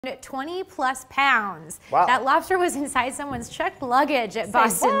20+ pounds. Wow. That lobster was inside someone's checked luggage at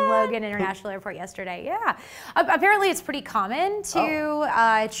Boston Logan International Airport yesterday. Yeah. Apparently it's pretty common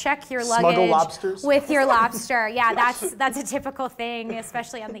to check your luggage Smuggle lobsters? with your lobster. Yeah, that's a typical thing,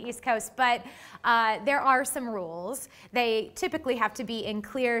 especially on the East Coast. But there are some rules. They typically have to be in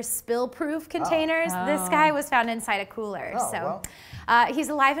clear spill-proof containers. This guy was found inside a cooler. He's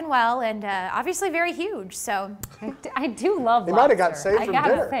alive and well, and obviously very huge. So I do love lobster. They might have got saved from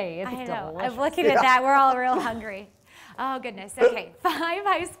dinner. Say, it's I know. delicious. I'm looking at that. We're all real hungry. Oh, goodness. Okay. 5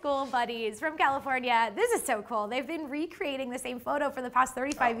 high school buddies from California. This is so cool. They've been recreating the same photo for the past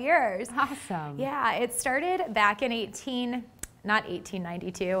 35 years. Awesome. Yeah. It started back in not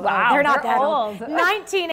 1892. Wow, They're not they're that old. old.